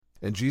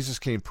And Jesus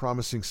came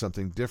promising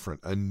something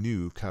different, a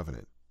new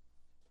covenant.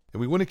 And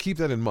we want to keep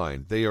that in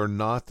mind. They are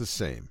not the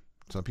same.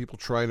 Some people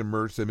try to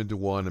merge them into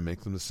one and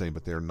make them the same,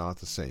 but they are not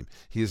the same.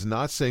 He is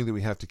not saying that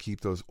we have to keep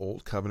those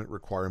old covenant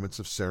requirements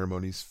of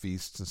ceremonies,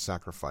 feasts, and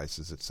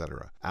sacrifices,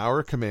 etc.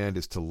 Our command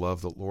is to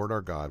love the Lord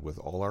our God with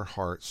all our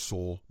heart,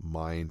 soul,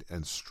 mind,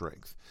 and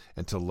strength,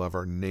 and to love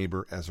our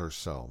neighbor as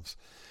ourselves.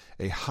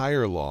 A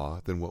higher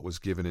law than what was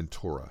given in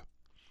Torah,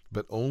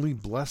 but only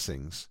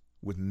blessings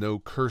with no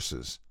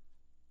curses.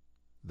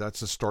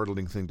 That's a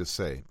startling thing to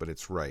say, but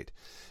it's right.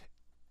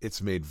 It's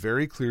made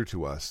very clear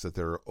to us that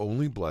there are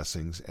only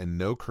blessings and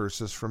no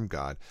curses from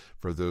God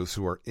for those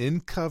who are in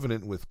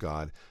covenant with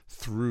God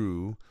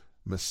through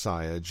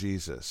Messiah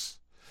Jesus.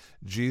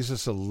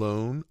 Jesus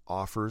alone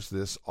offers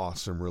this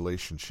awesome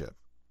relationship.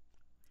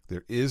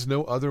 There is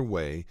no other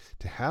way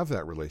to have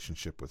that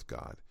relationship with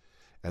God,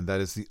 and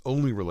that is the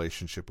only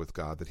relationship with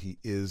God that he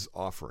is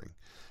offering.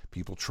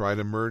 People try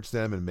to merge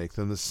them and make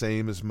them the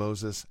same as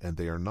Moses, and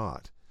they are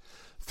not.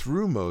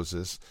 Through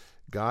Moses,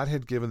 God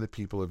had given the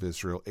people of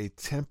Israel a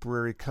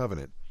temporary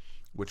covenant,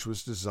 which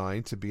was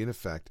designed to be in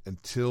effect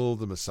until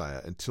the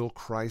Messiah, until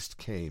Christ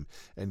came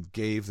and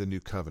gave the new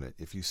covenant.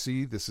 If you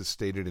see, this is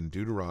stated in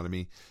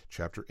Deuteronomy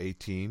chapter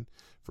 18,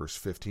 verse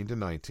 15 to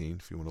 19,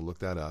 if you want to look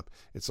that up.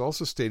 It's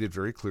also stated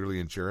very clearly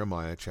in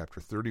Jeremiah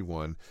chapter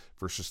 31,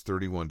 verses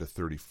 31 to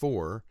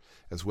 34,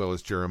 as well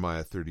as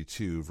Jeremiah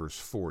 32, verse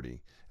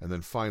 40. And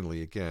then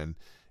finally, again,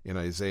 in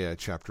Isaiah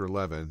chapter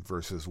 11,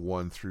 verses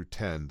 1 through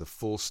 10, the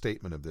full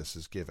statement of this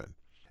is given.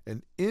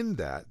 And in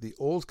that, the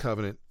Old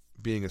Covenant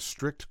being a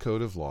strict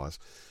code of laws,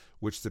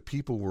 which the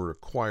people were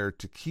required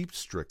to keep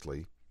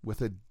strictly,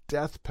 with a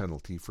death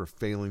penalty for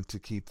failing to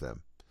keep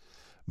them.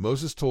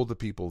 Moses told the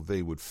people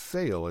they would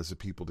fail as a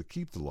people to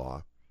keep the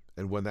law,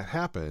 and when that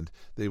happened,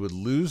 they would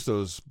lose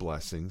those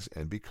blessings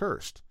and be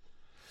cursed.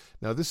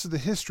 Now, this is the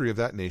history of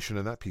that nation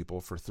and that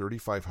people for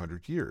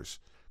 3,500 years.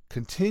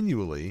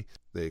 Continually,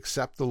 they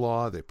accept the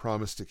law, they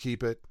promise to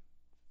keep it,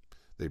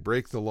 they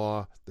break the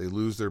law, they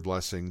lose their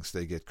blessings,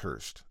 they get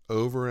cursed.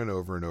 Over and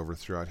over and over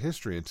throughout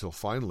history until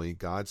finally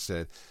God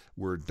said,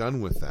 we're done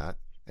with that.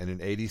 And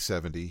in AD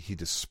 70, he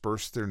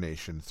dispersed their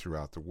nation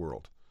throughout the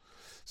world.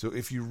 So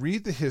if you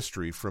read the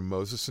history from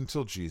Moses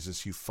until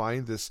Jesus, you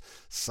find this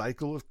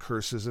cycle of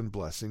curses and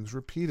blessings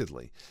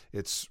repeatedly.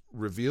 It's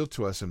revealed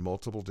to us in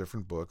multiple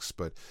different books,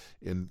 but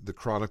in the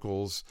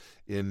Chronicles,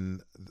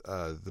 in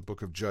the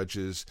book of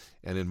Judges,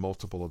 and in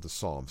multiple of the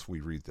Psalms, we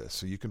read this.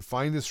 So you can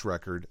find this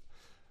record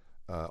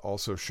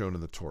also shown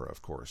in the Torah,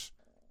 of course.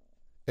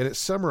 And it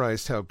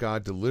summarized how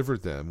God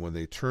delivered them when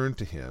they turned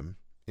to him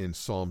in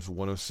Psalms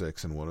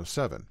 106 and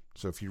 107.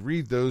 So if you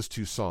read those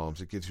two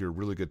Psalms, it gives you a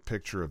really good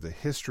picture of the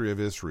history of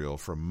Israel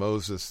from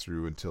Moses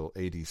through until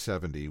AD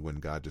 70 when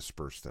God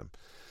dispersed them.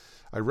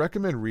 I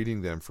recommend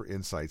reading them for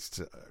insights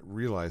to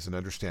realize and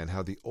understand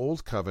how the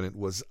Old Covenant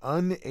was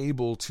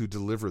unable to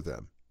deliver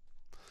them.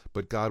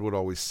 But God would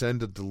always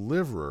send a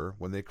deliverer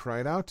when they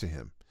cried out to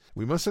him.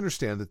 We must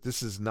understand that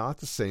this is not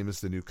the same as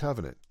the New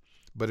Covenant,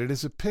 but it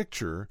is a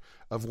picture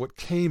of what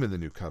came in the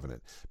New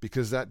Covenant,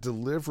 because that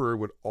deliverer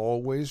would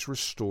always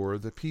restore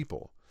the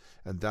people.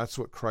 And that's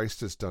what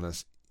Christ has done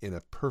us in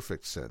a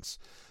perfect sense.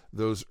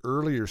 Those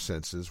earlier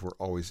senses were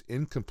always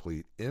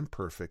incomplete,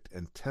 imperfect,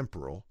 and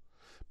temporal,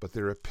 but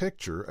they're a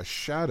picture, a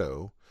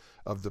shadow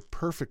of the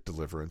perfect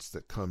deliverance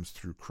that comes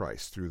through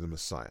Christ, through the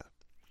Messiah.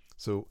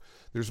 So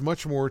there's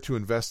much more to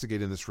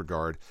investigate in this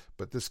regard,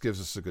 but this gives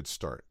us a good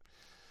start.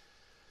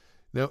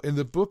 Now, in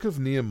the book of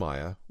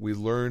Nehemiah, we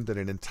learned that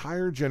an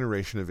entire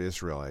generation of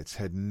Israelites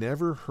had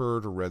never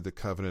heard or read the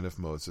covenant of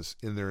Moses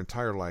in their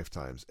entire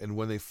lifetimes, and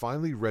when they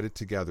finally read it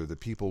together, the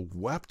people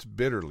wept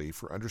bitterly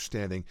for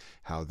understanding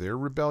how their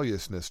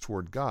rebelliousness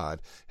toward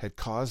God had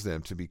caused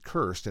them to be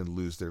cursed and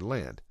lose their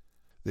land.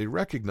 They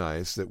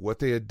recognized that what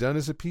they had done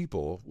as a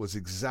people was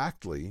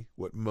exactly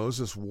what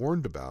Moses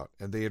warned about,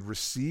 and they had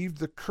received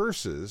the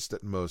curses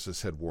that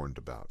Moses had warned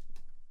about.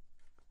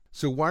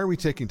 So why are we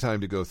taking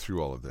time to go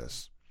through all of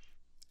this?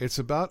 It's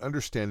about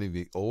understanding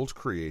the old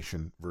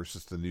creation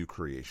versus the new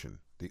creation,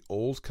 the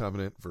old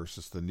covenant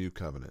versus the new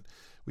covenant.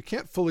 We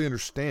can't fully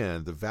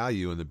understand the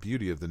value and the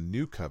beauty of the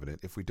new covenant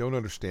if we don't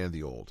understand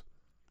the old.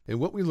 And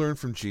what we learn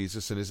from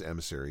Jesus and his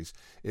emissaries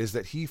is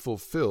that he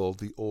fulfilled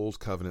the old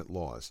covenant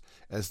laws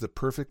as the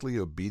perfectly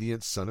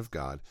obedient Son of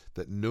God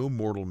that no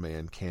mortal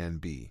man can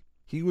be.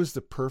 He was the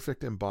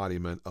perfect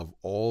embodiment of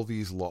all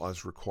these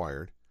laws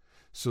required.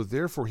 So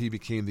therefore he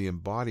became the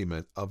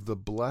embodiment of the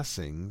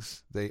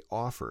blessings they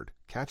offered.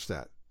 Catch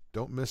that.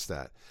 Don't miss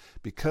that.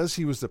 Because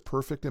he was the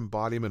perfect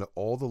embodiment of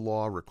all the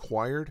law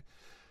required,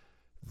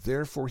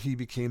 therefore he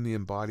became the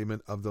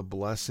embodiment of the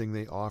blessing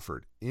they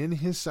offered. In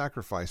his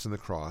sacrifice on the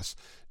cross,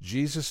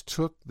 Jesus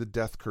took the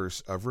death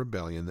curse of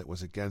rebellion that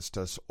was against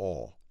us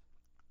all.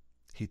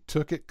 He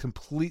took it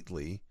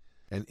completely,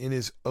 and in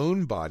his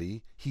own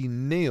body, he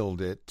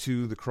nailed it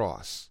to the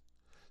cross.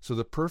 So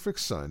the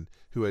perfect Son,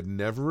 who had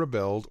never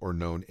rebelled or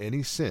known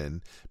any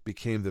sin,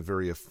 became the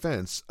very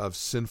offense of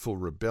sinful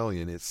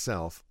rebellion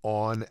itself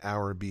on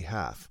our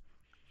behalf.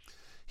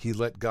 He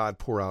let God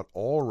pour out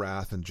all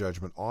wrath and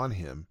judgment on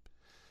him.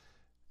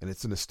 And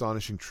it's an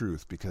astonishing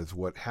truth, because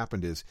what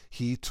happened is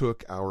he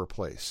took our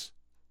place.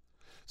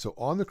 So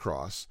on the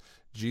cross,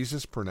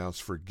 Jesus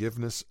pronounced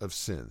forgiveness of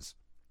sins.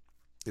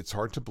 It's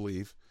hard to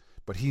believe,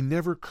 but he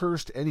never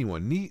cursed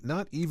anyone,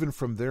 not even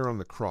from there on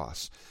the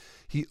cross.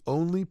 He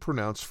only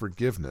pronounced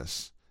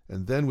forgiveness,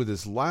 and then with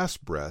his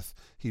last breath,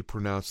 he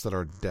pronounced that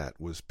our debt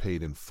was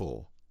paid in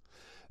full.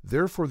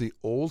 Therefore, the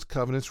Old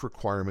Covenant's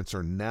requirements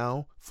are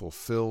now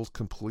fulfilled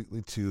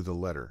completely to the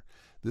letter.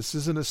 This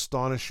is an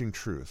astonishing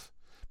truth,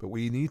 but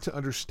we need to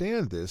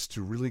understand this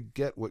to really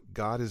get what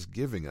God is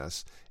giving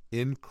us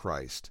in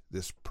Christ,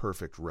 this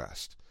perfect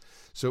rest.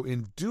 So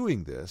in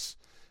doing this,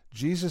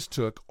 Jesus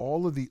took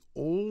all of the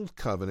Old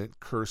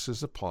Covenant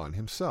curses upon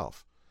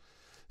himself,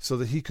 so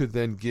that he could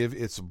then give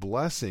its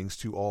blessings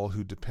to all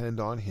who depend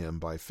on him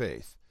by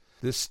faith.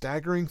 This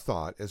staggering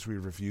thought, as we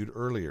reviewed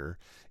earlier,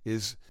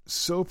 is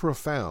so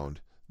profound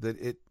that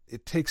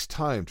it takes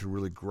time to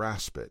really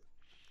grasp it.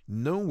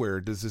 Nowhere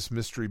does this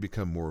mystery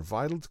become more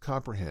vital to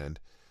comprehend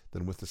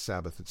than with the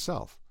Sabbath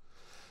itself,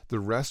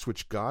 the rest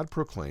which God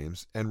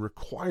proclaims and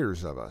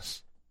requires of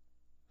us.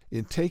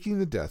 In taking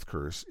the death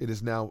curse, it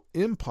is now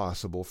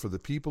impossible for the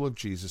people of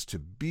Jesus to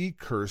be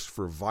cursed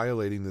for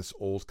violating this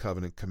Old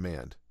Covenant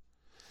command.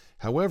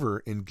 However,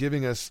 in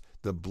giving us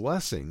the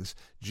blessings,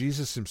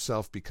 Jesus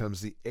himself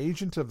becomes the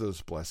agent of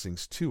those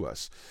blessings to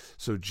us.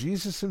 So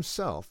Jesus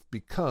himself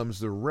becomes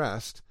the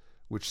rest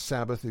which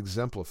Sabbath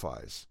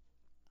exemplifies.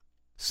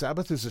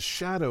 Sabbath is a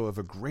shadow of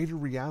a greater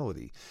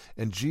reality,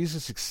 and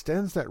Jesus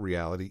extends that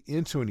reality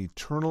into an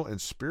eternal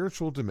and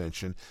spiritual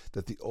dimension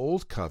that the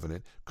Old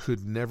Covenant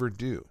could never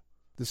do.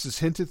 This is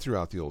hinted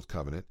throughout the Old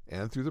Covenant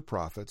and through the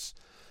prophets,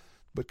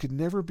 but could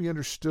never be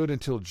understood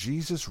until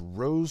Jesus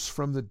rose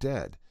from the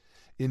dead.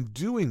 In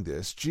doing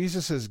this,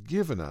 Jesus has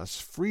given us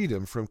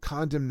freedom from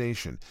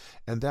condemnation,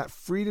 and that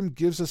freedom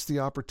gives us the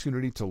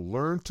opportunity to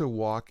learn to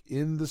walk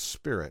in the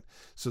Spirit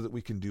so that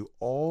we can do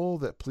all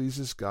that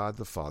pleases God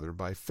the Father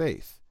by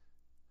faith.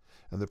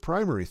 And the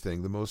primary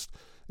thing, the most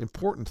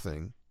important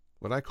thing,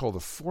 what I call the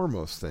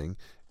foremost thing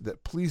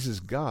that pleases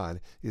God,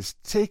 is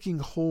taking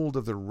hold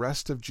of the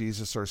rest of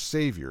Jesus our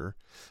Savior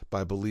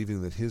by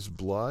believing that his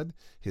blood,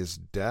 his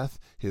death,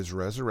 his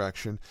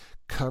resurrection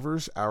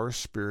covers our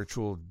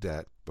spiritual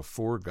debt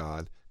before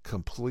God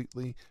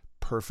completely,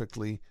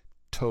 perfectly,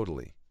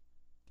 totally.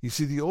 You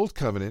see, the Old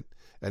Covenant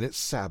and its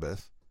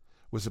Sabbath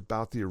was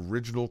about the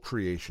original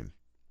creation,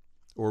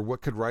 or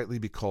what could rightly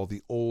be called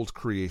the old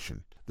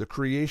creation, the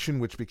creation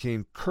which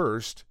became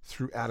cursed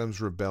through Adam's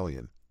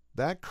rebellion.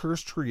 That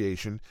cursed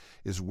creation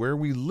is where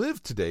we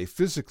live today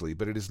physically,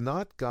 but it is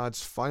not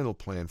God's final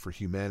plan for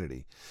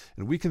humanity.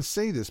 And we can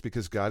say this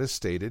because God has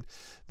stated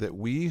that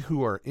we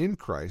who are in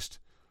Christ,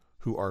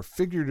 who are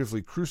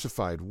figuratively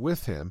crucified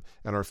with him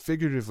and are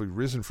figuratively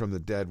risen from the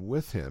dead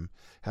with him,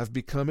 have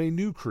become a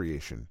new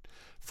creation.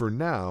 For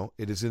now,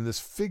 it is in this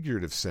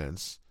figurative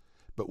sense,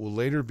 but will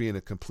later be in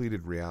a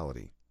completed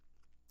reality.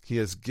 He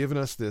has given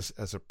us this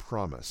as a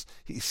promise.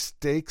 He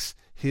stakes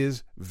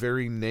his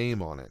very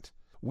name on it.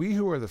 We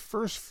who are the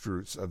first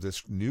fruits of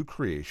this new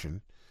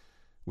creation,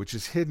 which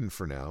is hidden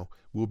for now,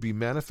 will be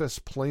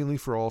manifest plainly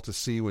for all to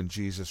see when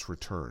Jesus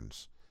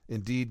returns.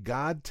 Indeed,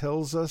 God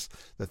tells us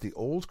that the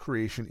old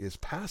creation is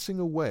passing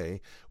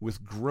away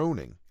with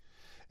groaning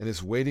and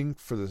is waiting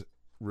for the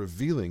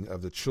revealing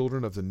of the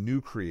children of the new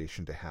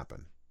creation to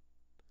happen.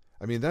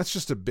 I mean, that's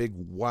just a big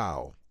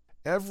wow.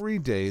 Every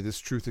day this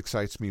truth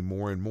excites me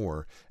more and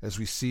more as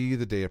we see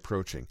the day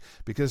approaching.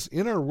 Because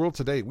in our world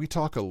today, we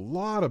talk a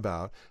lot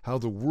about how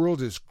the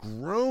world is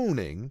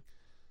groaning.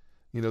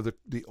 You know,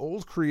 the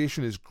old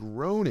creation is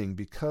groaning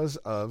because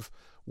of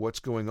what's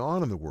going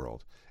on in the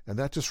world. And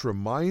that just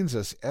reminds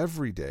us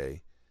every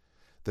day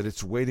that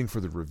it's waiting for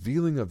the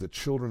revealing of the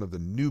children of the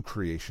new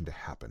creation to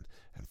happen.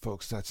 And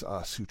folks, that's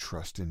us who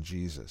trust in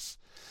Jesus.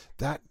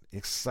 That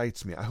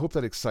excites me. I hope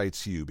that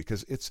excites you,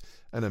 because it's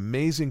an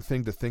amazing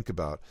thing to think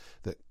about,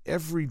 that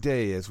every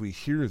day as we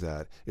hear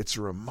that, it's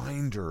a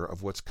reminder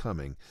of what's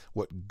coming,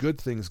 what good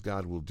things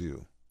God will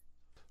do.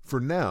 For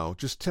now,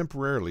 just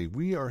temporarily,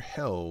 we are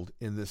held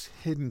in this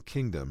hidden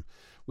kingdom,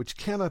 which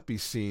cannot be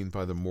seen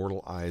by the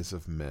mortal eyes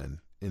of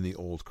men in the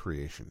old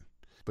creation.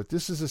 But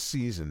this is a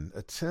season,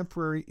 a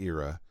temporary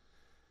era,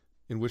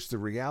 in which the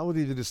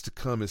reality that is to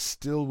come is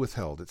still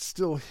withheld. It's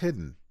still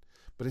hidden,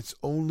 but it's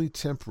only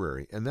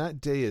temporary. And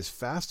that day is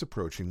fast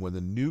approaching when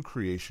the new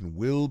creation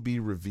will be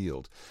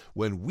revealed,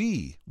 when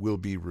we will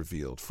be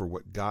revealed for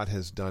what God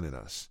has done in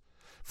us.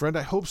 Friend,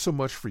 I hope so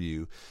much for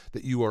you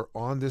that you are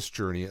on this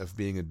journey of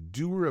being a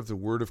doer of the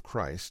word of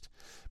Christ,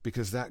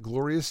 because that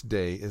glorious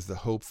day is the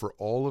hope for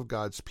all of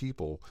God's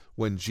people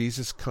when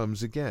Jesus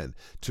comes again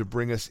to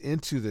bring us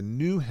into the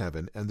new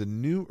heaven and the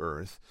new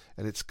earth,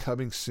 and it's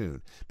coming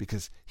soon,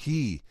 because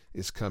he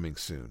is coming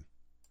soon.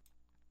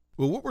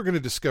 Well, what we're going to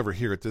discover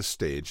here at this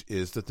stage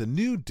is that the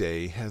new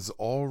day has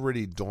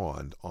already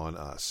dawned on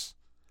us.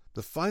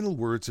 The final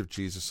words of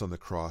Jesus on the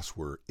cross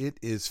were, "It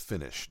is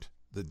finished."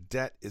 The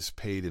debt is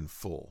paid in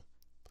full.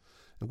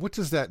 And what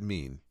does that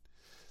mean?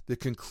 The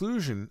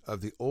conclusion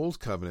of the Old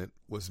Covenant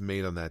was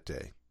made on that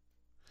day.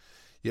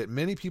 Yet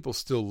many people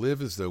still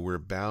live as though we're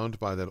bound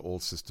by that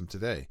old system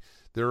today.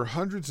 There are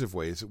hundreds of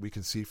ways that we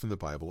can see from the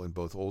Bible in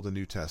both Old and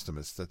New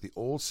Testaments that the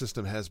old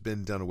system has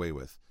been done away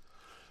with.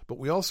 But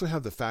we also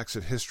have the facts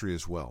of history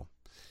as well.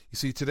 You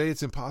see, today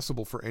it's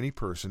impossible for any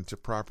person to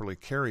properly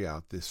carry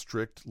out the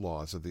strict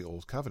laws of the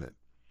Old Covenant.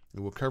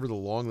 And we'll cover the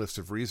long list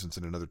of reasons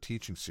in another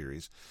teaching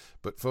series.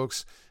 But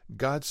folks,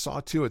 God saw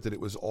to it that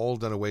it was all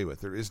done away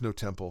with. There is no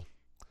temple.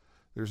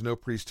 There's no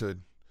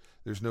priesthood.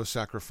 There's no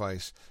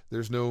sacrifice.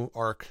 There's no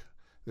ark.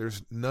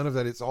 There's none of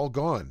that. It's all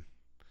gone.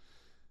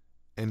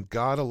 And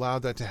God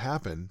allowed that to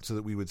happen so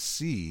that we would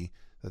see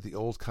that the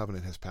old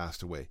covenant has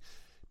passed away.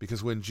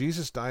 Because when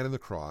Jesus died on the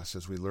cross,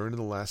 as we learned in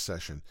the last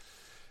session,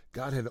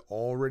 God had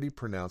already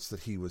pronounced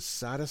that he was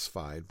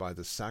satisfied by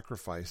the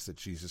sacrifice that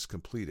Jesus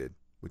completed,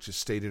 which is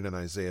stated in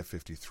Isaiah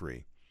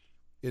 53.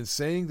 In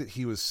saying that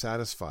he was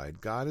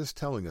satisfied, God is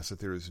telling us that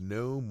there is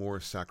no more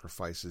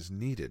sacrifices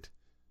needed.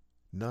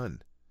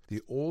 None.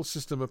 The old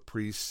system of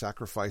priests,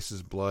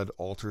 sacrifices, blood,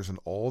 altars, and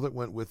all that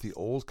went with the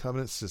old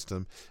covenant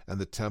system and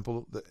the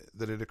temple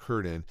that it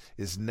occurred in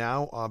is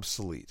now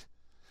obsolete.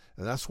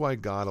 And that's why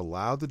God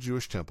allowed the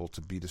Jewish temple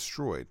to be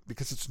destroyed,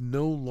 because it's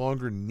no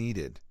longer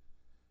needed.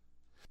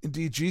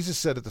 Indeed, Jesus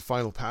said at the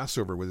final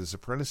Passover with his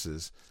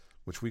apprentices,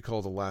 which we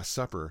call the Last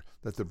Supper,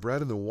 that the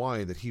bread and the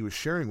wine that he was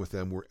sharing with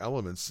them were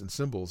elements and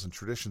symbols and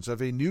traditions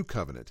of a new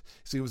covenant.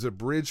 See, it was a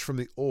bridge from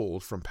the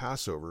old, from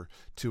Passover,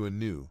 to a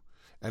new.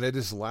 And at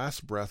his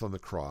last breath on the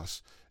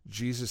cross,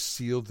 Jesus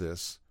sealed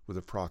this with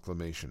a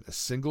proclamation. A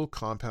single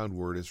compound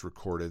word is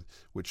recorded,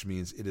 which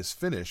means it is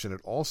finished, and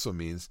it also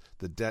means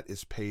the debt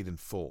is paid in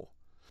full.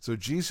 So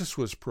Jesus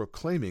was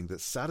proclaiming the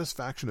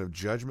satisfaction of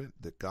judgment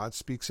that God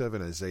speaks of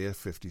in Isaiah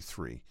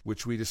 53,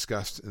 which we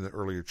discussed in the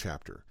earlier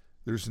chapter.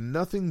 There's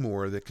nothing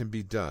more that can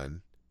be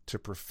done to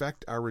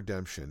perfect our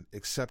redemption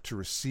except to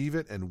receive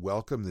it and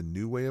welcome the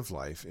new way of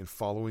life in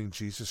following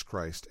Jesus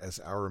Christ as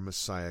our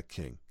Messiah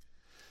King.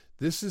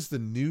 This is the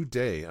new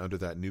day under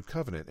that new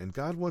covenant, and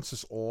God wants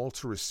us all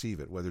to receive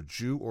it, whether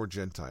Jew or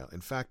Gentile.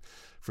 In fact,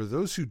 for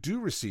those who do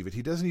receive it,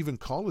 he doesn't even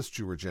call us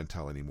Jew or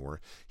Gentile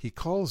anymore. He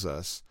calls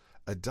us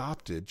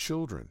adopted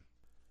children.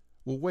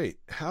 Well, wait,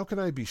 how can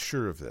I be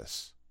sure of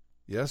this?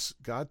 Yes,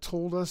 God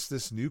told us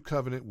this new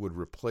covenant would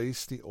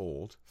replace the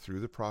old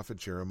through the prophet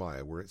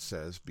Jeremiah, where it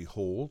says,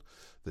 "Behold,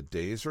 the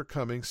days are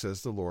coming,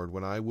 says the Lord,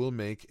 when I will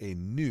make a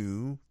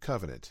new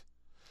covenant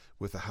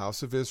with the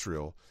house of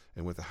Israel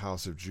and with the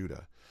house of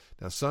Judah."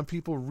 Now, some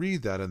people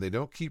read that and they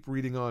don't keep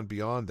reading on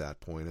beyond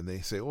that point, and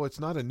they say, oh, it's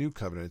not a new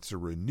covenant, it's a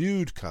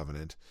renewed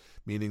covenant,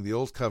 meaning the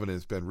old covenant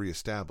has been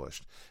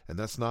reestablished. And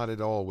that's not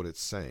at all what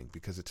it's saying,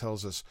 because it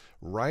tells us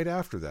right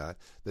after that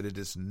that it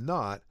is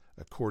not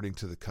according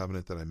to the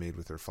covenant that I made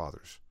with their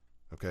fathers.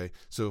 Okay?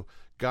 So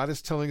God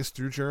is telling us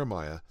through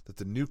Jeremiah that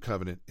the new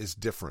covenant is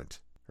different,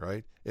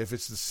 right? If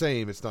it's the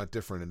same, it's not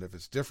different. And if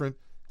it's different,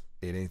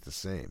 it ain't the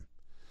same.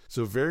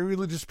 So very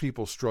religious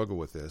people struggle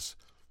with this,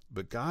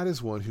 but God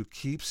is one who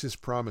keeps his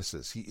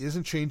promises. He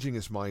isn't changing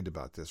his mind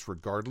about this,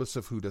 regardless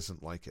of who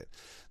doesn't like it.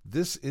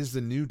 This is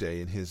the new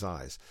day in his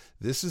eyes.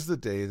 This is the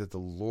day that the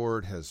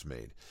Lord has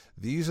made.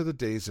 These are the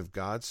days of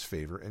God's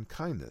favor and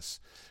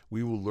kindness.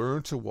 We will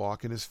learn to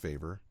walk in his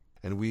favor,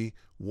 and we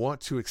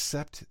want to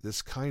accept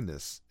this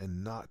kindness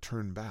and not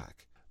turn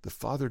back. The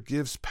Father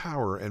gives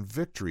power and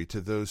victory to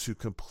those who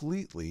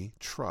completely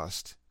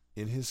trust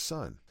in his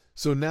Son.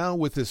 So now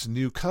with this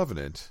new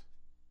covenant,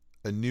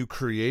 a new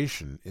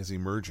creation is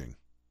emerging.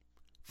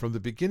 From the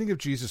beginning of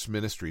Jesus'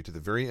 ministry to the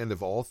very end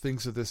of all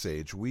things of this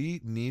age, we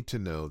need to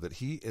know that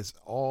he is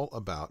all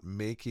about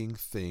making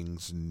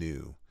things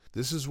new.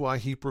 This is why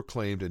he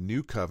proclaimed a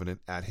new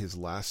covenant at his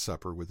Last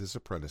Supper with his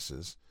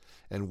apprentices,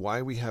 and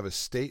why we have a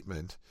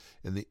statement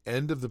in the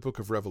end of the book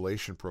of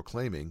Revelation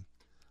proclaiming,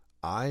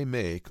 "I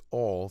make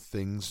all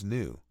things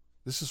new."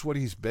 This is what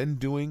he's been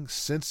doing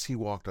since he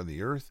walked on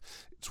the earth.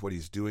 It's what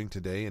he's doing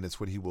today, and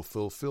it's what he will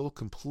fulfill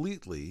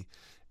completely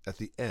at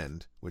the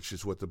end, which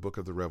is what the book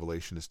of the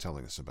Revelation is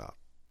telling us about.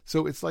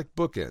 So it's like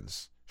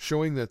bookends,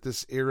 showing that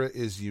this era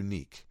is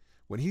unique.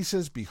 When he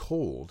says,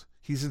 "Behold,"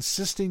 he's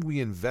insisting we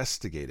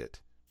investigate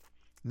it,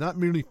 not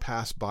merely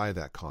pass by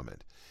that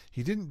comment.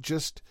 He didn't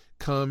just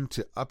come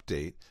to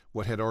update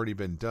what had already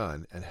been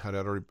done and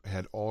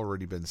had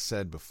already been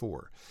said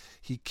before.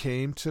 He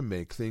came to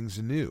make things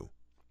new.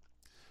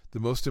 The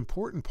most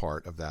important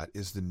part of that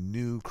is the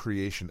new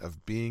creation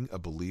of being a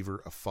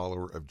believer, a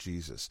follower of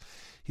Jesus.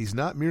 He's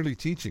not merely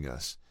teaching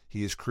us.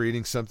 He is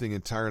creating something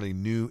entirely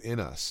new in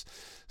us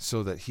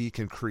so that he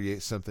can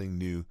create something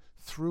new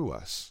through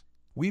us.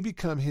 We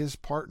become his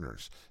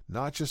partners,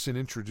 not just in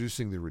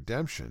introducing the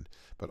redemption,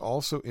 but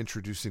also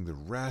introducing the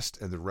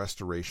rest and the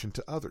restoration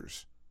to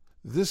others.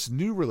 This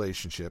new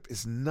relationship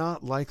is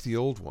not like the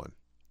old one.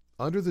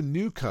 Under the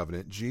new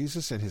covenant,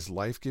 Jesus and his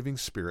life-giving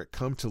Spirit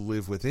come to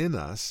live within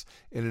us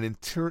in an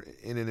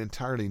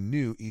entirely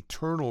new,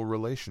 eternal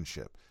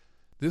relationship.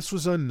 This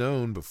was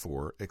unknown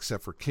before,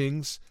 except for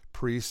kings,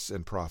 priests,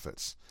 and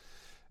prophets.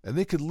 And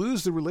they could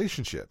lose the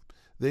relationship.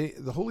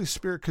 The Holy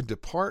Spirit could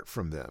depart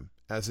from them,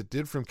 as it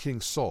did from King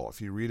Saul, if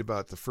you read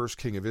about the first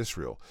king of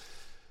Israel.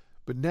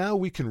 But now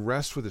we can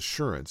rest with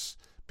assurance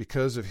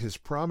because of his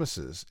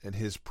promises, and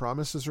his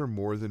promises are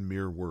more than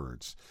mere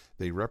words.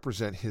 They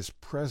represent his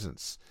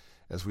presence,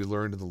 as we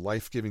learned in the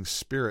life-giving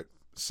Spirit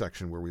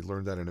section, where we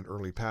learned that in an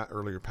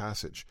earlier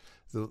passage.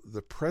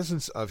 The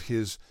presence of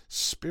his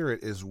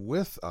Spirit is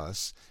with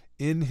us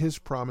in his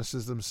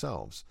promises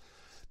themselves.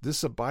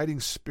 This abiding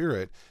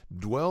Spirit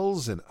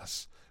dwells in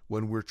us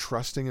when we're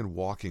trusting and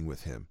walking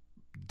with him,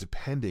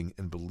 depending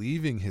and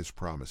believing his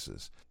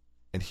promises,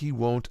 and he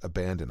won't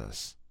abandon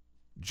us.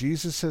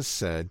 Jesus has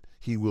said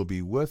he will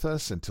be with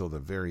us until the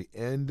very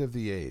end of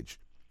the age,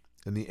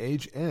 and the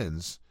age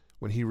ends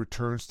when he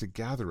returns to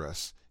gather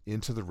us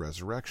into the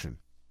resurrection.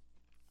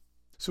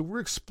 So we're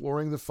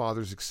exploring the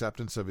Father's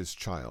acceptance of his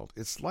child.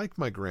 It's like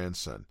my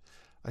grandson.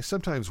 I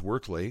sometimes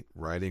work late,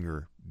 writing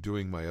or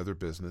doing my other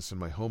business in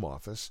my home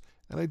office,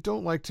 and I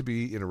don't like to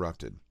be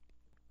interrupted.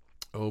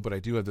 Oh, but I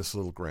do have this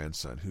little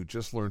grandson who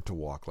just learned to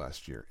walk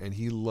last year, and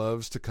he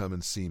loves to come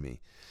and see me.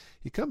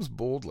 He comes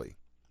boldly.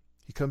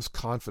 He comes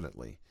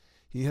confidently.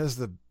 He has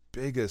the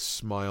biggest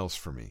smiles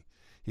for me.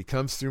 He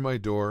comes through my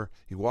door.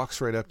 He walks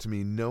right up to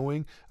me,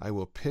 knowing I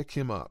will pick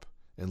him up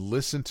and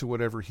listen to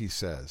whatever he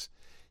says.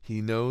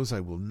 He knows I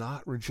will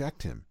not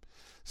reject him.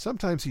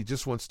 Sometimes he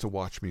just wants to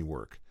watch me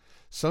work.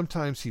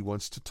 Sometimes he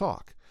wants to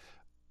talk.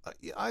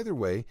 Either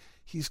way,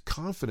 he's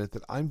confident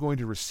that I'm going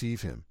to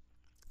receive him.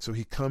 So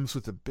he comes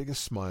with the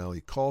biggest smile. He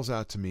calls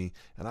out to me,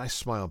 and I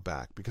smile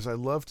back because I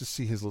love to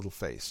see his little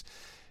face.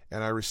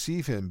 And I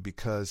receive him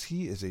because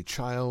he is a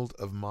child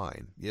of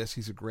mine. Yes,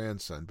 he's a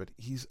grandson, but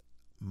he's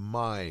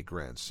my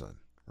grandson,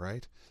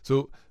 right?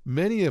 So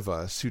many of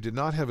us who did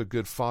not have a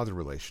good father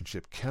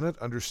relationship cannot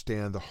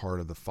understand the heart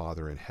of the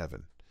Father in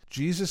heaven.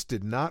 Jesus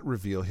did not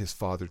reveal his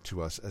Father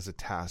to us as a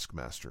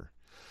taskmaster.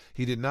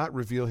 He did not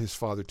reveal his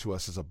Father to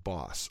us as a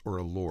boss or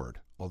a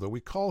Lord. Although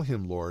we call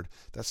him Lord,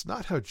 that's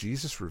not how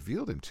Jesus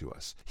revealed him to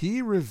us.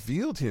 He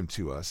revealed him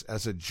to us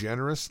as a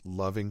generous,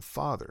 loving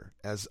Father,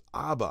 as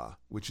Abba,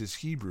 which is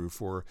Hebrew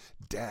for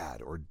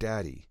dad or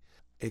daddy,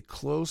 a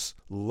close,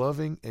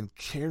 loving, and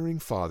caring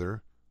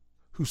Father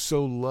who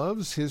so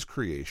loves his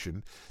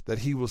creation that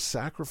he will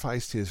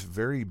sacrifice his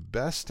very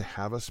best to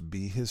have us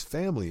be his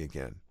family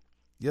again.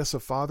 Yes,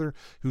 a Father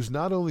who's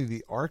not only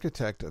the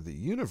architect of the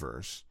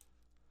universe,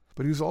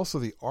 but he's also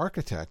the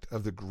architect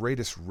of the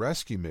greatest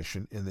rescue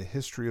mission in the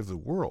history of the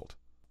world,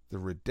 the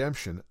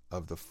redemption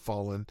of the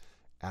fallen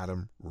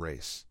Adam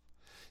race.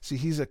 See,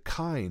 he's a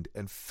kind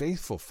and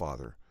faithful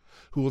Father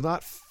who will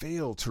not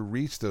fail to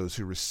reach those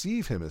who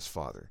receive him as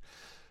Father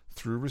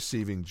through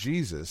receiving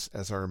Jesus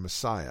as our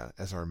Messiah,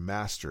 as our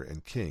Master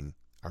and King,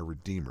 our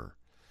Redeemer.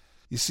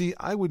 You see,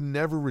 I would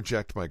never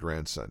reject my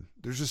grandson.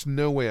 There's just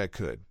no way I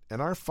could.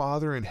 And our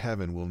Father in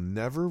heaven will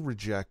never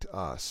reject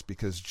us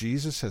because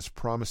Jesus has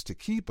promised to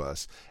keep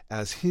us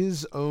as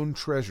his own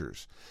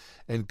treasures.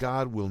 And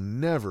God will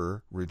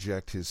never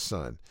reject his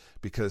Son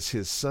because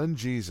his Son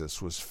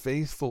Jesus was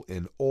faithful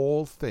in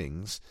all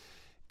things,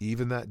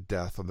 even that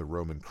death on the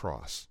Roman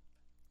cross.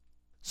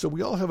 So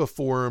we all have a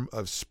form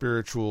of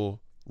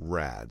spiritual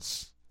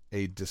RADS,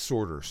 a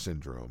disorder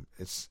syndrome.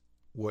 It's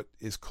what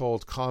is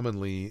called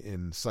commonly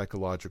in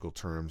psychological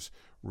terms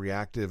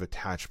reactive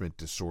attachment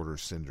disorder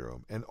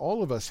syndrome. And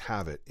all of us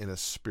have it in a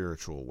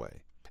spiritual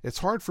way. It's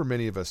hard for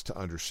many of us to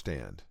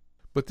understand.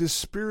 But this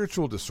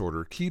spiritual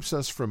disorder keeps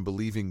us from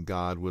believing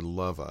God would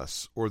love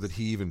us or that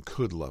he even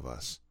could love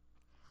us.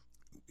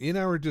 In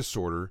our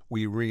disorder,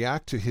 we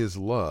react to his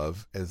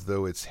love as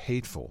though it's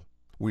hateful.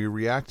 We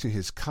react to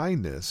his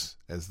kindness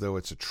as though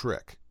it's a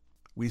trick.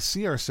 We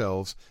see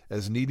ourselves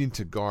as needing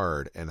to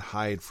guard and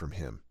hide from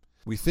him.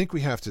 We think we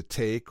have to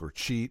take or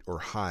cheat or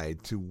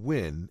hide to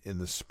win in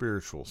the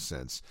spiritual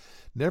sense,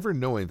 never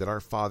knowing that our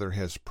Father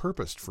has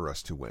purposed for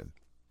us to win.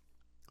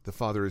 The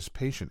Father is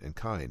patient and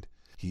kind.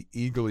 He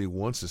eagerly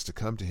wants us to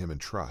come to him in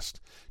trust,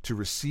 to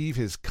receive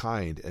his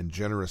kind and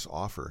generous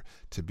offer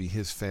to be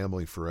his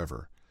family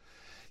forever.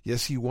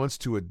 Yes, he wants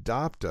to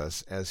adopt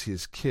us as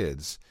his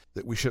kids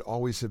that we should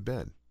always have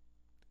been.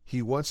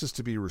 He wants us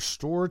to be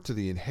restored to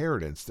the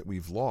inheritance that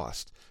we've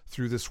lost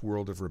through this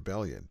world of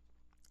rebellion.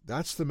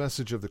 That's the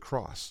message of the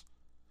cross.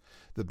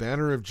 The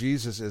banner of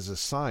Jesus is a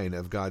sign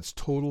of God's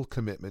total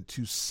commitment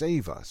to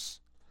save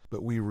us,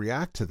 but we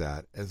react to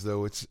that as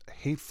though it's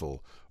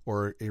hateful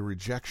or a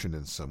rejection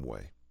in some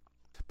way.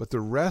 But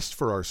the rest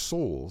for our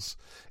souls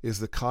is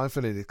the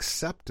confident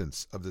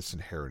acceptance of this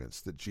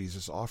inheritance that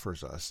Jesus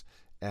offers us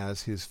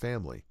as his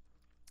family,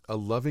 a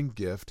loving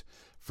gift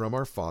from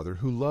our Father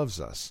who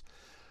loves us.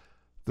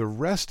 The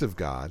rest of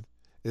God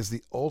is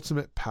the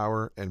ultimate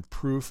power and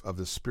proof of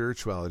the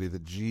spirituality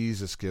that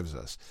Jesus gives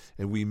us.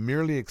 And we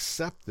merely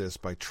accept this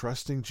by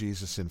trusting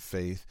Jesus in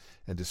faith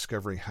and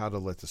discovering how to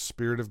let the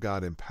Spirit of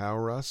God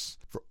empower us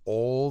for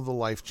all the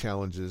life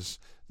challenges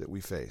that we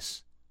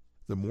face.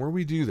 The more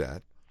we do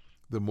that,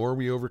 the more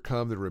we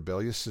overcome the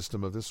rebellious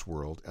system of this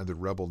world and the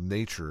rebel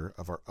nature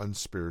of our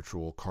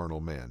unspiritual carnal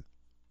man.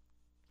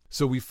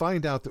 So we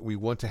find out that we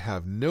want to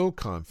have no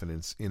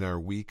confidence in our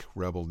weak,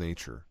 rebel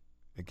nature.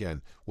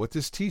 Again, what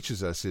this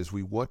teaches us is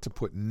we want to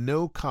put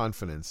no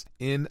confidence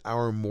in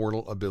our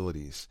mortal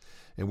abilities,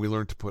 and we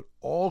learn to put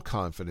all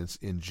confidence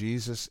in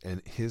Jesus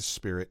and His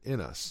Spirit in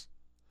us.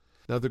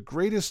 Now, the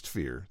greatest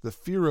fear, the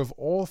fear of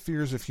all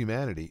fears of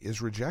humanity,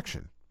 is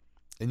rejection.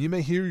 And you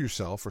may hear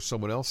yourself or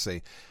someone else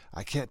say,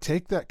 I can't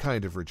take that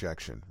kind of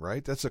rejection,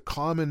 right? That's a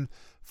common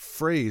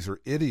phrase or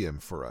idiom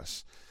for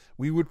us.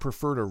 We would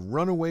prefer to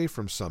run away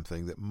from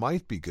something that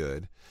might be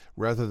good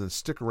rather than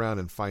stick around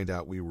and find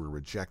out we were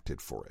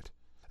rejected for it.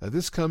 Now,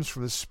 this comes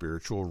from the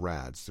spiritual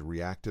RADS, the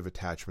reactive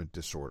attachment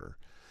disorder.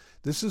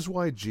 This is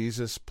why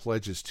Jesus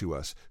pledges to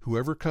us,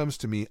 whoever comes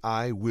to me,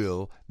 I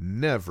will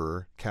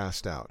never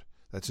cast out.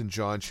 That's in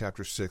John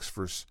chapter 6,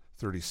 verse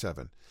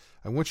 37.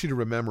 I want you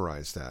to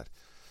memorize that.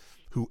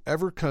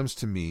 Whoever comes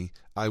to me,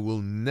 I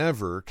will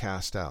never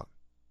cast out.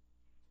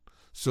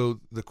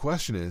 So the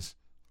question is,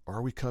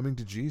 are we coming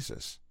to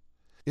Jesus?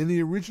 In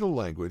the original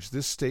language,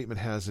 this statement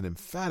has an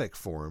emphatic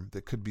form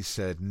that could be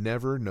said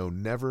never, no,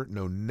 never,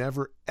 no,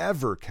 never,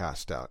 ever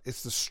cast out.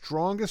 It's the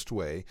strongest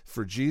way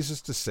for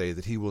Jesus to say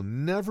that He will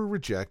never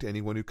reject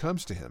anyone who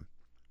comes to Him.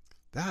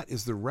 That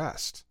is the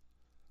rest.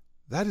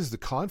 That is the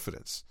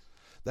confidence.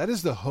 That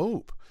is the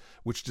hope,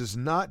 which does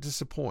not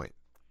disappoint.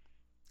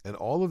 And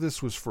all of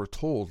this was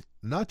foretold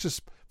not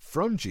just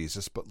from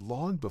Jesus, but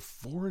long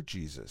before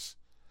Jesus.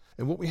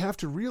 And what we have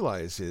to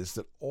realize is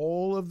that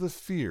all of the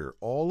fear,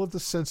 all of the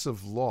sense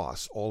of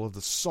loss, all of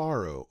the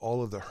sorrow,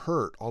 all of the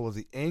hurt, all of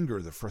the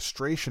anger, the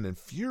frustration and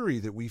fury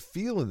that we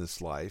feel in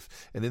this life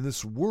and in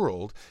this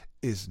world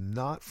is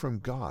not from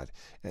God.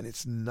 And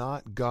it's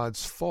not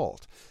God's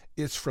fault.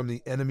 It's from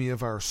the enemy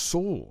of our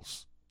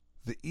souls,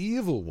 the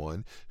evil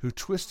one who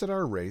twisted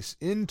our race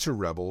into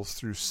rebels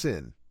through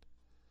sin.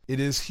 It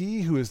is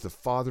he who is the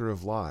father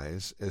of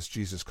lies, as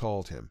Jesus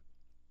called him.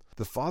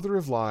 The father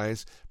of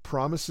lies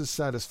promises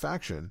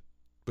satisfaction,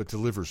 but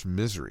delivers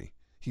misery.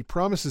 He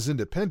promises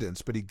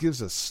independence, but he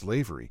gives us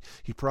slavery.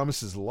 He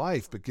promises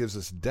life, but gives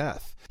us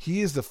death.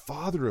 He is the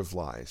father of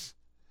lies.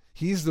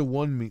 He's the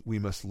one we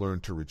must learn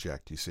to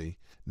reject, you see.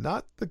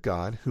 Not the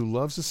God who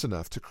loves us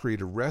enough to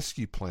create a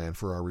rescue plan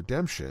for our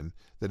redemption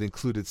that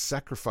included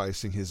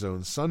sacrificing His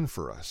own Son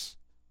for us.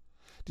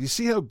 Do you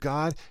see how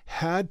God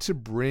had to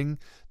bring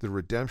the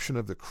redemption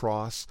of the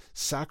cross,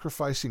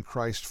 sacrificing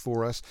Christ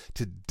for us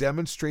to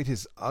demonstrate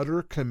His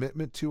utter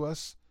commitment to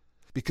us?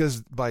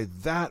 Because by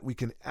that we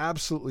can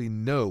absolutely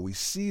know, we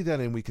see that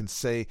and we can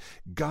say,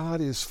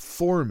 God is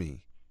for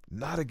me,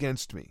 not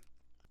against me.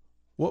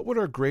 What would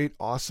our great,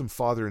 awesome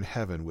Father in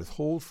heaven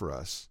withhold for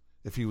us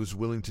if He was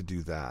willing to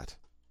do that?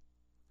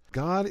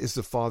 God is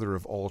the Father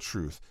of all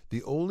truth,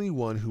 the only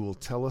one who will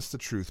tell us the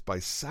truth by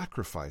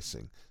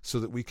sacrificing so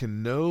that we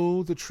can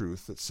know the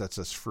truth that sets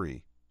us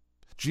free.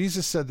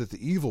 Jesus said that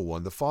the evil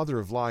one, the father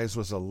of lies,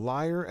 was a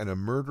liar and a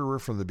murderer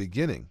from the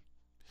beginning.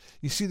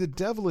 You see, the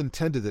devil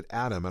intended that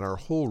Adam and our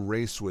whole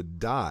race would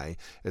die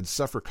and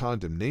suffer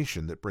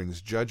condemnation that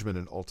brings judgment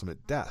and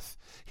ultimate death.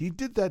 He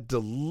did that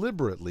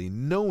deliberately,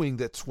 knowing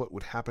that's what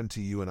would happen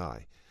to you and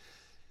I.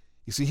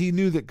 You see, he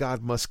knew that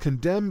God must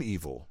condemn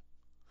evil.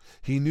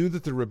 He knew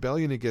that the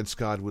rebellion against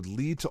God would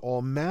lead to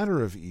all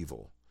manner of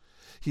evil.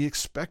 He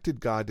expected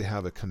God to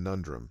have a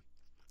conundrum,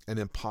 an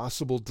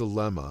impossible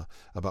dilemma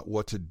about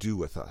what to do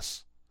with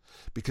us,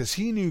 because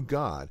he knew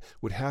God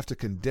would have to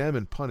condemn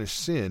and punish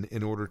sin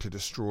in order to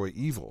destroy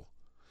evil.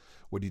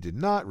 What he did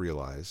not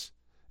realize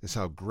is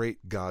how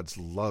great God's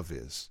love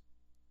is,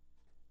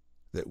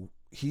 that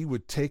He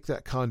would take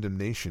that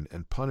condemnation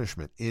and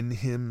punishment in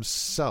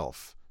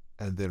Himself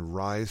and then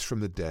rise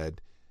from the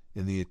dead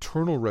in the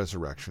eternal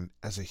resurrection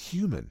as a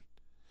human.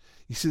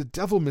 You see, the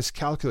devil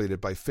miscalculated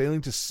by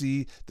failing to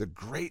see the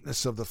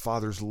greatness of the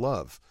Father's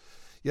love.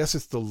 Yes,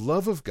 it's the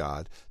love of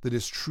God that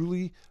is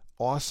truly,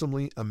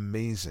 awesomely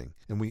amazing,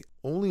 and we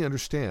only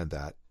understand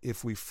that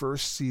if we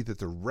first see that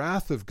the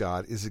wrath of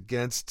God is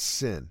against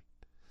sin.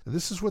 And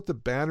this is what the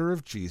banner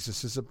of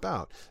Jesus is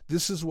about.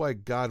 This is why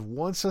God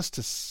wants us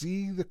to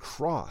see the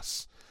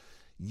cross.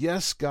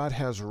 Yes, God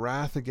has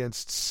wrath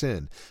against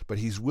sin, but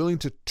He's willing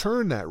to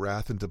turn that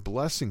wrath into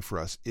blessing for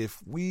us if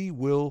we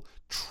will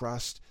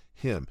trust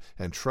Him.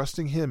 And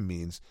trusting Him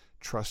means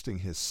trusting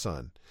His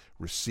Son,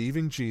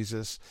 receiving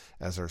Jesus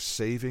as our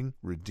saving,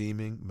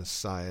 redeeming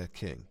Messiah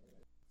King.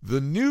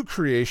 The new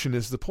creation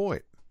is the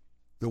point.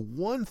 The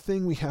one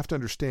thing we have to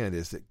understand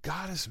is that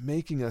God is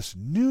making us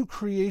new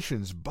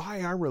creations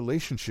by our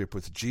relationship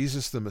with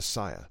Jesus the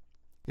Messiah.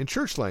 In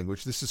church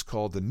language, this is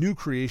called the new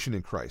creation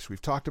in Christ.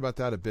 We've talked about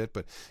that a bit,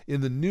 but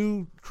in the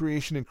new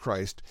creation in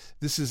Christ,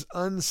 this is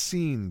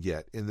unseen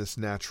yet in this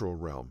natural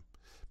realm.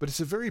 But it's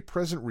a very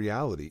present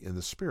reality in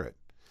the Spirit.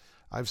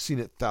 I've seen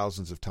it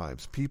thousands of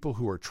times. People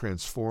who are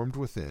transformed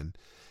within,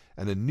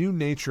 and a new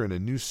nature and a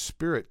new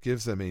spirit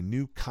gives them a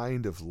new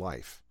kind of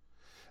life.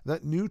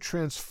 That new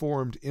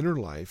transformed inner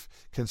life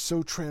can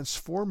so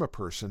transform a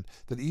person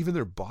that even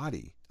their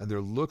body and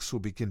their looks will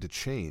begin to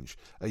change.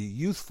 A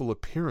youthful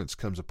appearance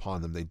comes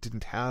upon them they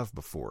didn't have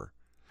before.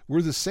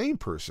 We're the same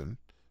person,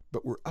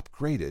 but we're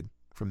upgraded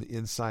from the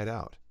inside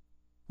out.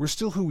 We're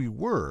still who we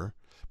were,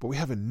 but we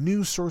have a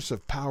new source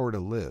of power to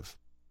live.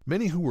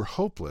 Many who were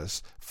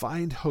hopeless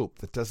find hope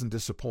that doesn't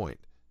disappoint.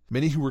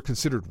 Many who were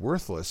considered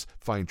worthless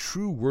find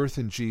true worth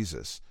in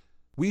Jesus.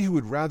 We who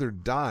would rather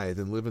die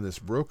than live in this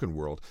broken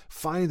world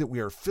find that we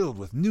are filled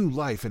with new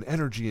life and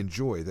energy and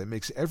joy that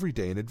makes every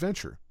day an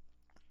adventure.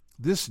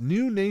 This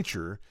new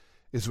nature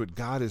is what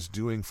God is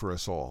doing for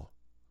us all.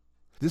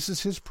 This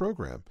is His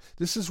program.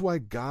 This is why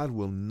God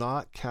will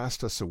not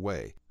cast us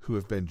away who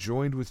have been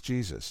joined with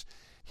Jesus.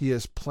 He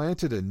has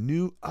planted a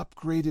new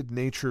upgraded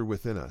nature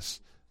within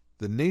us,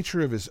 the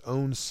nature of His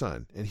own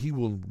Son, and He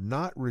will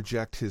not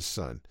reject His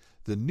Son.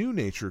 The new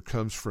nature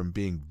comes from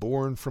being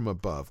born from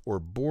above, or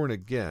born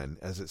again,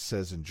 as it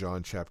says in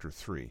John chapter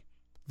 3.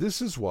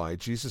 This is why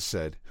Jesus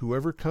said,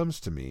 "Whoever comes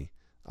to me,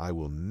 I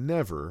will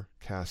never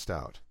cast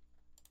out."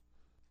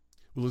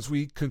 Well, as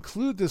we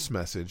conclude this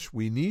message,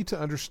 we need to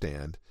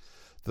understand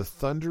the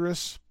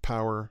thunderous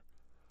power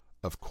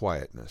of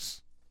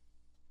quietness.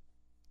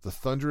 The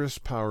thunderous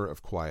power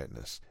of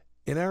quietness.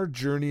 In our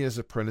journey as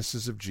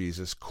apprentices of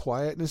Jesus,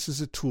 quietness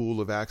is a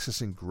tool of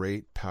accessing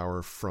great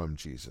power from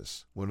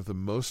Jesus. One of the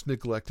most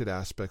neglected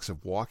aspects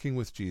of walking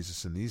with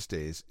Jesus in these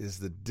days is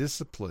the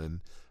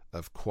discipline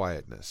of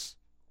quietness.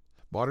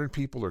 Modern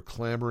people are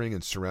clamoring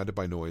and surrounded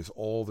by noise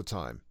all the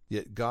time.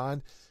 Yet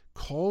God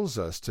calls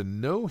us to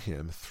know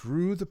Him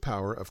through the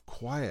power of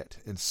quiet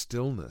and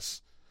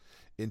stillness.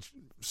 In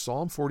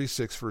Psalm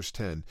 46, verse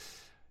 10,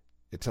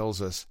 it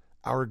tells us,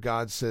 "Our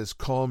God says,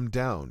 'Calm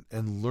down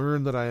and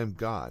learn that I am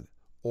God.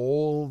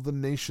 All the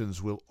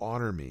nations will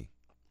honor me.'"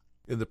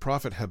 In the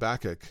prophet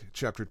Habakkuk,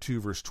 chapter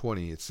 2, verse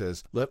 20, it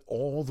says, "Let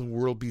all the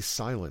world be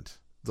silent.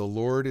 The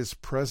Lord is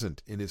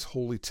present in His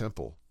holy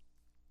temple."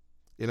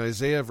 In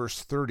Isaiah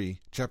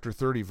chapter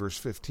 30, verse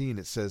 15,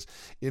 it says,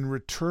 "In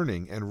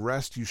returning and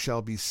rest you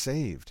shall be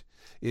saved.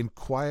 In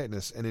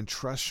quietness and in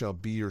trust shall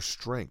be your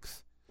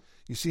strength."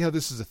 You see how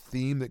this is a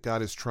theme that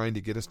God is trying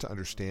to get us to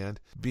understand?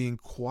 Being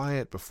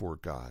quiet before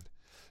God,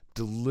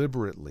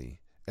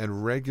 deliberately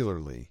and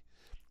regularly,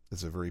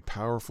 is a very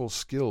powerful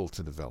skill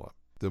to develop.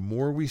 The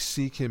more we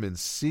seek Him in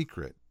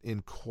secret,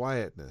 in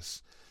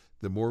quietness,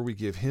 the more we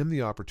give Him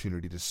the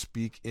opportunity to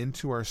speak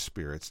into our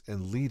spirits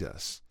and lead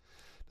us.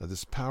 Now,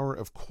 this power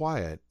of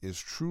quiet is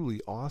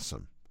truly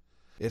awesome.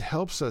 It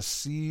helps us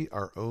see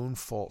our own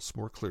faults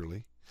more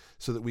clearly,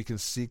 so that we can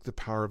seek the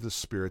power of the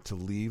Spirit to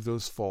leave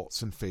those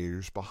faults and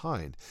failures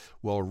behind,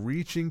 while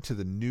reaching to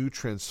the new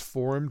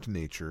transformed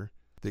nature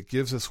that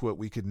gives us what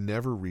we could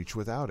never reach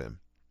without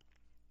Him.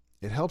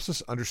 It helps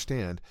us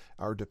understand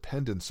our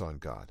dependence on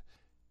God.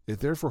 It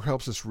therefore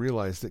helps us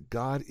realize that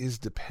God is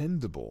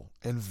dependable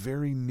and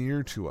very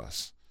near to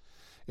us.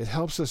 It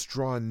helps us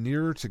draw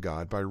nearer to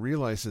God by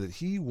realizing that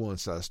He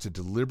wants us to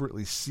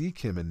deliberately seek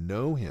Him and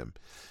know Him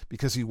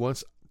because He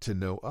wants to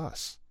know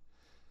us.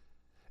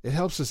 It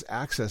helps us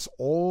access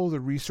all the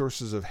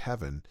resources of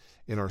heaven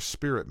in our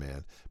spirit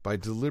man by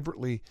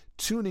deliberately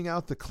tuning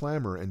out the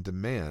clamor and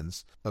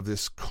demands of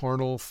this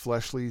carnal,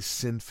 fleshly,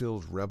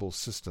 sin-filled rebel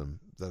system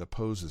that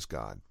opposes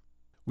God.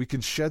 We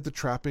can shed the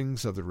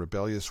trappings of the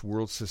rebellious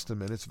world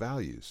system and its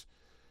values.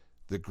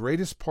 The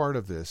greatest part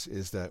of this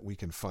is that we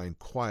can find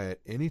quiet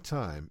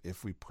anytime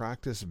if we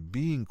practice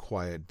being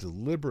quiet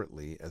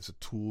deliberately as a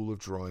tool of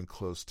drawing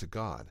close to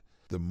God.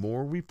 The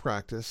more we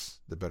practice,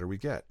 the better we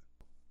get.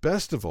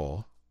 Best of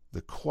all,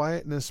 the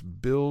quietness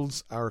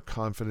builds our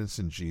confidence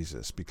in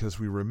Jesus because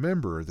we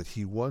remember that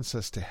He wants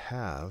us to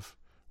have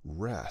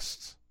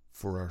rest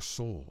for our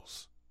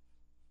souls.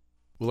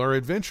 Well, our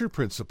adventure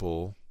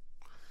principle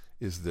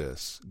is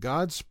this: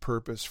 God's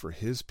purpose for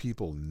His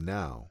people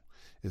now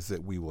is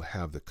that we will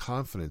have the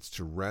confidence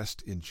to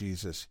rest in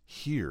Jesus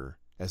here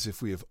as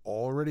if we have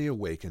already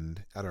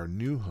awakened at our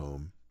new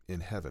home in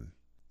heaven.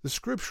 The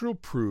scriptural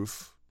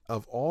proof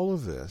of all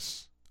of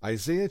this,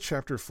 Isaiah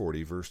chapter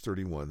 40, verse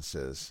 31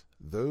 says,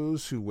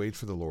 "Those who wait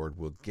for the Lord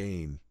will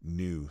gain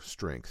new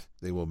strength.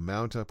 They will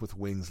mount up with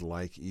wings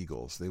like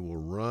eagles. They will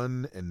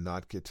run and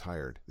not get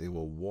tired. They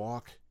will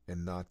walk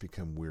and not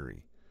become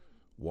weary."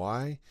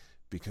 Why?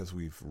 Because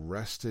we've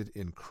rested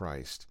in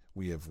Christ.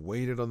 We have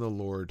waited on the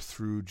Lord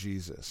through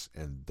Jesus,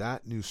 and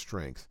that new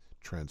strength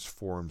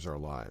transforms our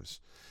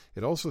lives.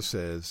 It also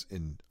says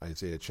in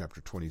Isaiah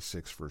chapter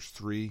 26, verse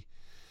 3,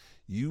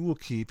 "You will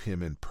keep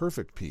him in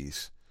perfect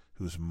peace,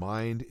 whose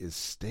mind is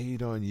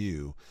stayed on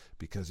you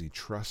because he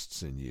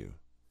trusts in you."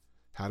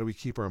 How do we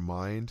keep our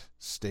mind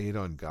stayed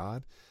on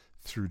God?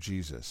 Through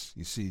Jesus.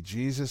 You see,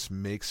 Jesus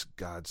makes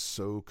God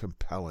so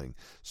compelling,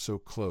 so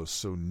close,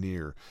 so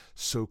near,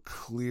 so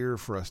clear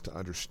for us to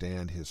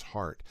understand His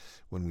heart.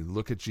 When we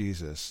look at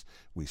Jesus,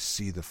 we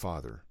see the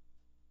Father.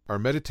 Our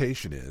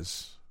meditation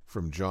is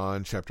from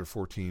John chapter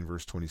 14,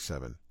 verse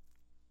 27.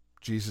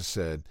 Jesus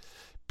said,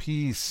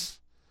 "Peace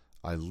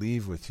I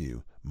leave with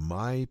you.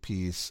 My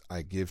peace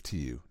I give to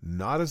you.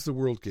 Not as the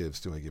world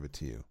gives do I give it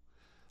to you.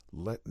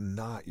 Let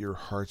not your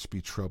hearts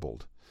be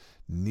troubled,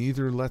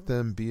 neither let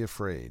them be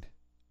afraid."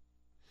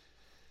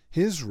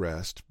 His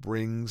rest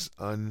brings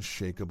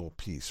unshakable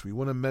peace. We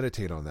want to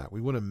meditate on that. We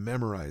want to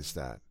memorize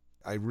that.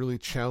 I really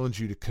challenge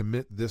you to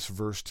commit this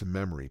verse to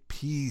memory.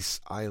 Peace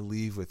I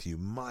leave with you,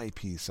 my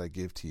peace I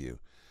give to you.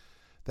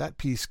 That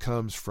peace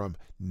comes from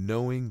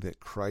knowing that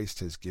Christ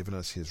has given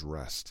us his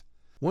rest.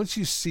 Once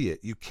you see it,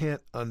 you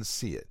can't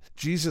unsee it.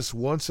 Jesus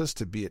wants us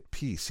to be at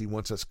peace. He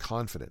wants us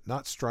confident,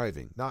 not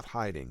striving, not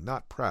hiding,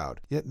 not proud,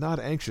 yet not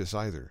anxious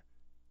either.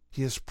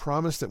 He has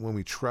promised that when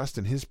we trust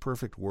in his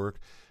perfect work,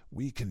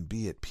 we can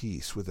be at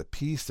peace, with a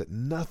peace that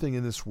nothing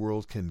in this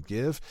world can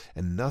give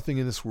and nothing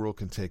in this world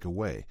can take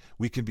away.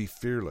 We can be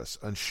fearless,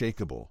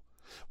 unshakable.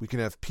 We can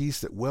have peace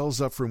that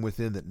wells up from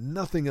within that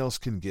nothing else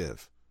can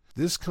give.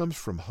 This comes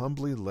from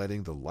humbly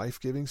letting the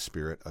life-giving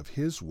Spirit of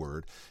his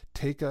word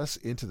take us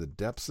into the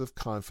depths of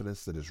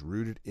confidence that is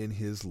rooted in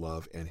his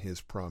love and his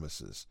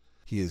promises.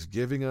 He is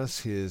giving us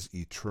his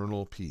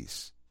eternal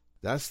peace.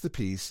 That's the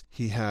peace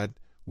he had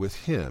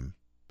with him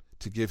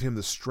to give him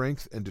the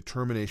strength and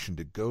determination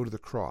to go to the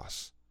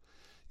cross.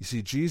 You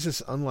see,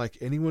 Jesus, unlike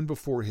anyone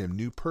before him,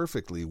 knew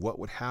perfectly what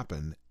would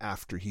happen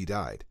after he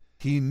died.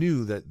 He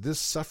knew that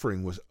this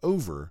suffering was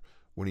over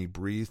when he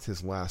breathed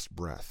his last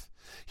breath.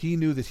 He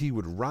knew that he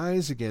would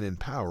rise again in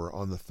power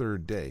on the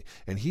third day,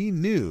 and he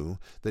knew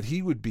that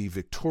he would be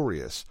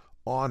victorious,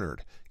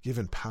 honored,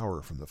 given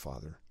power from the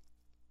Father.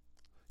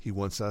 He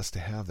wants us to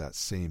have that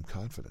same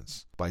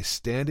confidence. By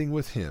standing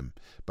with him,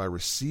 by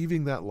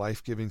receiving that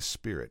life-giving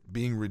Spirit,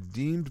 being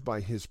redeemed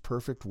by his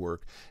perfect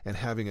work, and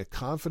having a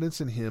confidence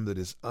in him that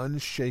is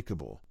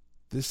unshakable.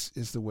 This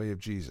is the way of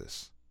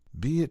Jesus.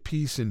 Be at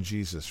peace in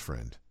Jesus,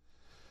 friend.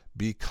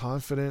 Be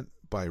confident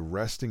by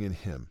resting in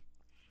him.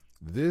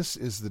 This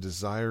is the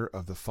desire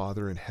of the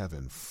Father in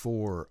heaven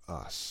for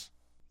us.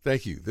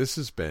 Thank you. This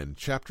has been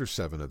Chapter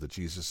 7 of the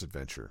Jesus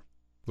Adventure,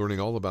 learning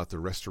all about the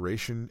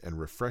restoration and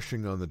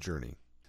refreshing on the journey.